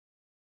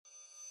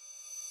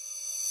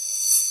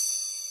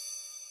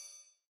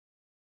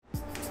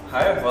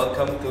Hi,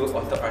 welcome to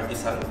Auto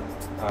Artisan.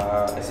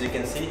 As you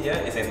can see here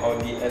is an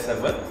Audi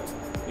A7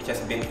 which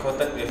has been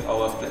coated with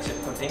our flagship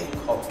coating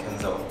called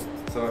KENZO.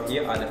 So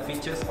here are the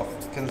features of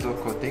KENZO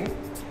coating.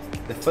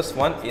 The first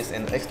one is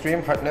an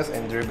extreme hardness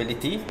and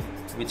durability,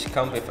 which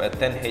comes with a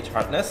 10H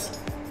hardness,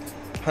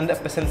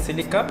 100%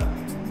 silica,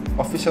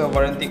 official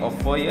warranty of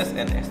 4 years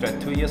and extra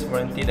 2 years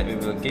warranty that we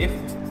will give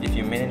if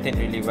you maintain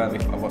really well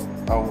with our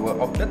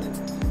outlet,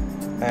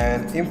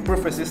 and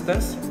improved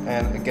resistance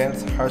and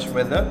against harsh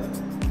weather,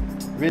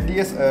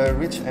 radius a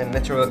rich and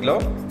natural glow,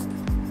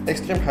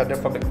 extreme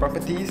hydrophobic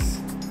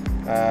properties.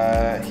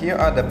 Here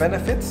are the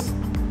benefits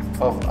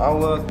of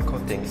our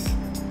coatings.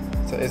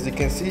 So as you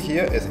can see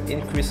here is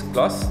increased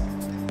gloss,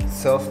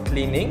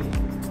 self-cleaning,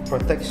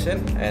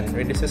 protection and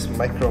reduces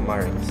micro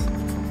markings.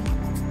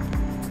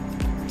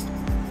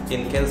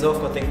 In KENZO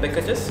coating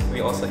packages,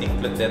 we also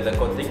include leather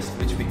coatings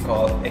which we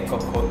call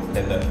ecocoat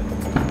leather.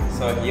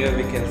 So here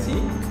we can see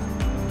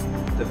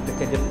the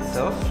packages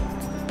itself,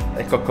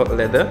 ecocoat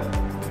leather,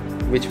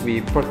 which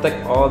we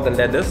protect all the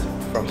leathers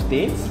from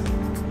stains,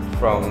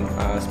 from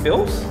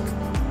spills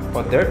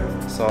or dirt,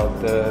 so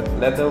the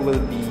leather will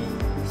be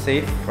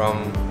safe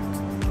from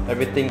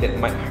everything that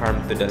might harm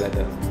to the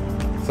leather.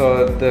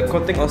 So the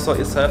coating also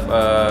itself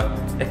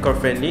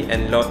eco-friendly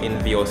and low in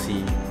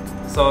VOC.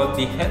 So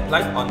the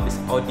headlight on this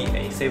Audi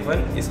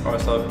A7 is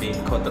also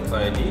being coated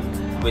already,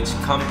 which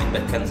come in the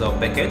KENZO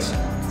package.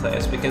 So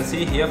as we can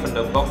see here from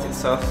the box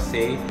itself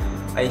say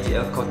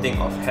IGL coating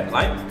of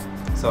headlight.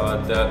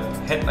 So the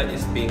headlight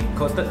is being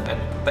coated and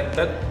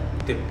protected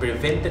to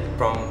prevent it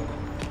from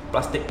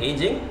plastic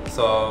aging.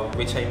 So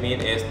which I mean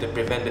is to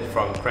prevent it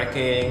from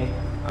cracking,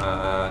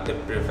 to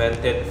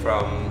prevent it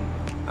from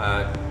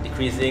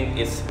decreasing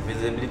its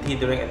visibility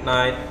during at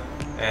night,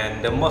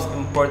 and the most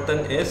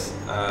important is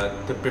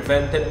to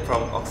prevent it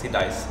from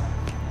oxidize.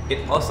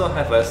 It also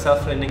have a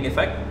self-cleaning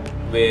effect,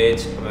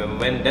 which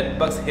when dead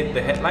bugs hit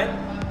the headlight,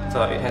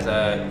 so it has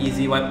a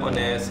easy wipe on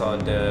it, so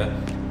the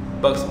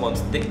bugs won't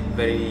stick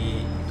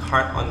very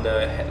hard on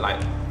the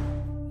headlight.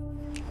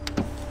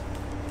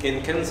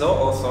 In KENZO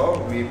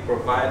also we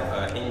provide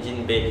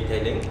engine bay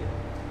detailing.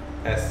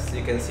 As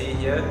you can see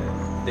here,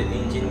 the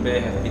engine bay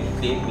has been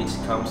cleaned, which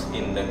comes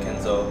in the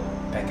KENZO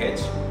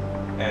package.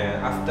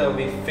 And after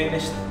we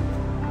finished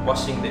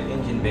washing the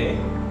engine bay,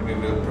 we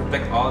will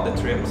protect all the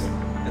trims.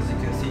 As you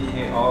can see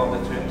here, all the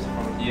trims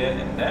from here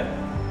and there,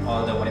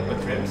 all the wiper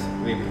trims,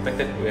 we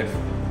protected with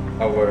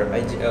our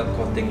IGL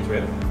coating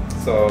trim.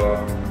 So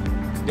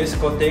this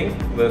coating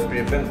will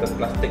prevent the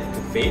plastic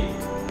to fade,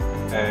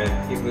 and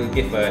it will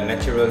give a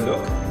natural look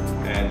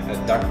and a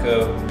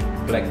darker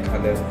black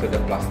color to the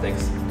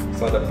plastics.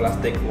 So the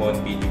plastic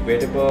won't be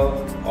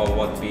degradable or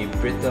won't be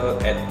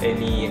brittle at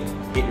any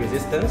heat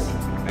resistance,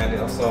 and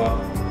also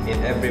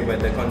in every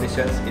weather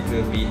conditions it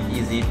will be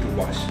easy to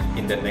wash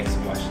in the next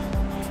wash.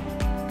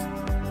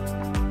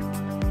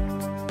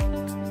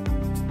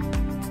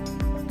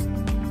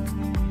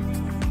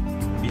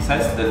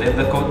 Besides the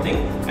leather coating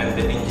and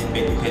the engine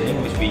bay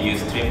detailing, which we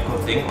use trim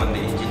coating on the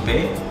engine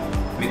bay,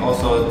 we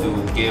also do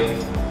give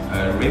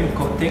a rim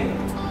coating,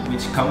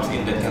 which comes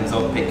in the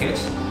KENZO package.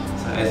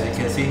 So as you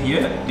can see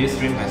here, this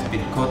rim has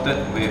been coated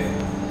with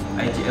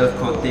IGL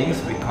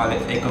coatings. We call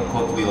it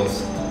ecocoat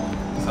wheels.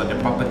 So the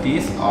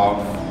properties of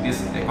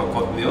these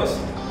ecocoat wheels,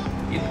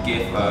 it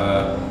gives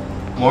a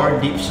more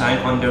deep shine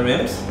on the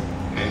rims,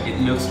 and it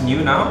looks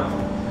new now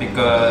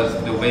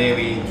because the way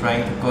we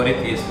trying to coat it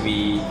is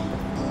we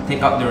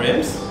take out the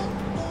rims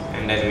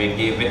and then we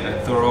give it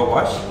a thorough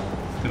wash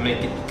to make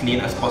it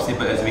clean as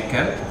possible as we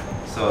can,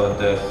 so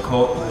the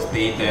coat will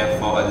stay there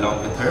for a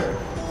longer term.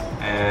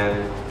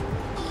 And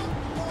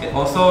it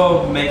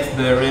also makes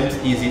the rims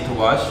easy to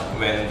wash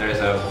when there's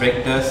a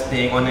brake dust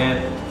staying on it,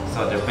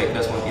 so the brake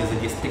dust won't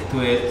easily stick to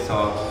it.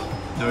 So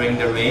during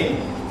the rain,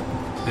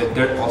 the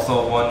dirt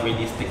also won't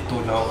really stick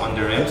too long on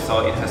the rims,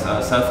 so it has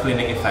a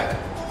self-cleaning effect.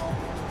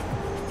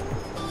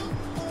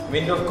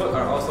 Window coat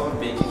are also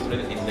being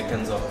included in the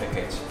KENZO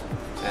package.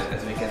 And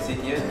as we can see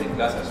here, the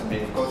glass has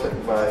been coated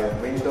by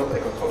window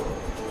ecocoat.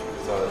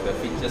 So the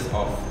features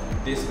of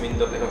this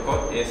window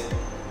ecocoat is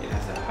it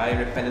has a high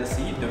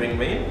repellency during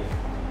rain,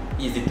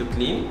 easy to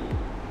clean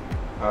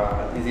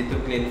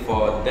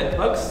for dead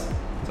bugs.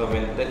 So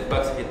when dead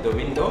bugs hit the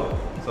window,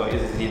 so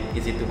it's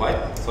easy to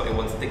wipe, so it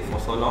won't stick for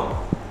so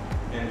long.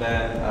 And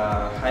then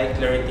high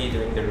clarity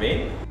during the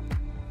rain.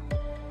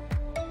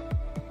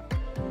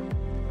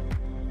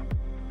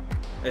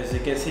 As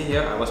you can see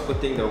here, I was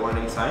putting the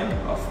warning sign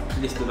of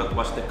please do not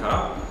wash the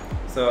car.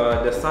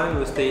 So the sign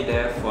will stay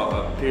there for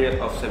a period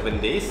of 7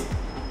 days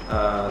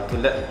to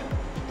let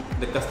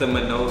the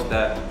customer knows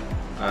that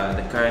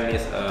the car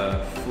needs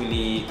a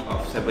fully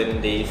of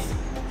 7 days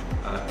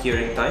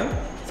curing time.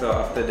 So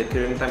after the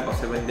curing time of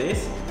 7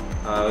 days,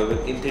 we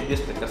will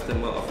introduce the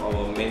customer of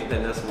our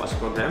maintenance wash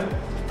program,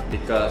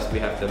 because we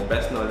have the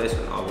best knowledge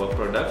on our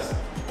products.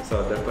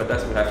 So the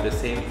products will have the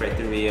same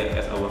criteria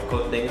as our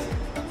coatings,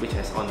 which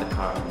has on the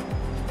car.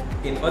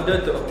 In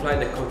order to apply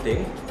the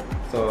coating,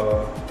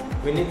 so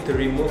we need to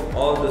remove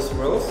all the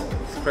swirls,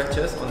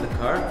 scratches on the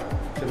car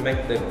to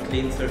make the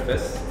clean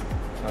surface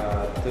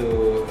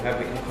to have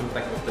it in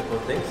contact with the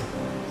coatings.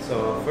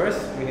 So first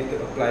we need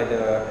to apply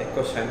the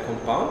Eco Shine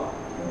compound.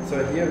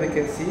 So here we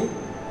can see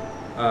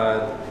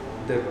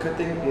the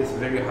cutting is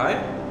very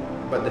high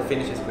but the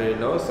finish is very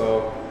low,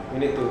 so we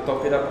need to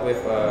top it up with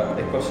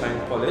Eco Shine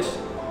polish.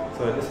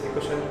 So this Eco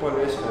Shine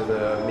polish has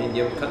a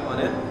medium cut on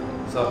it,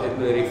 so it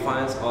will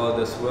refine all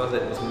the swirls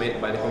that was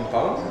made by the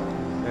compound.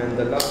 And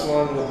the last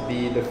one would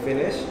be the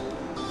finish.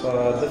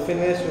 So the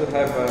finish will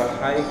have a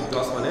high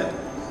gloss on it,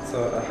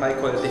 so a high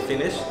quality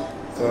finish,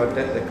 so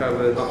that the car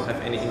will not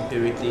have any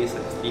impurities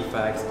such as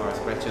defects or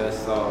scratches.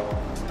 So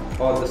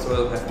all the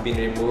swirls have been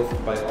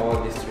removed by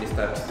all these 3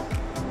 steps.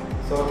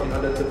 So in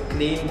order to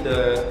clean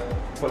the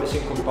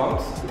polishing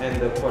compounds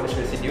and the polish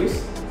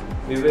residues,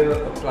 we will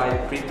apply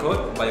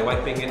pre-coat by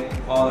wiping it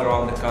all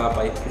around the car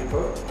by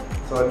pre-coat.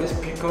 So this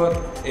pre-coat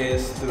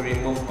is to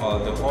remove all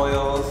the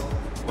oils,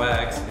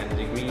 wax and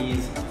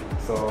debris,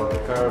 so the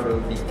car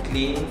will be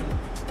clean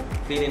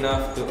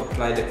enough to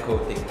apply the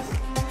coatings.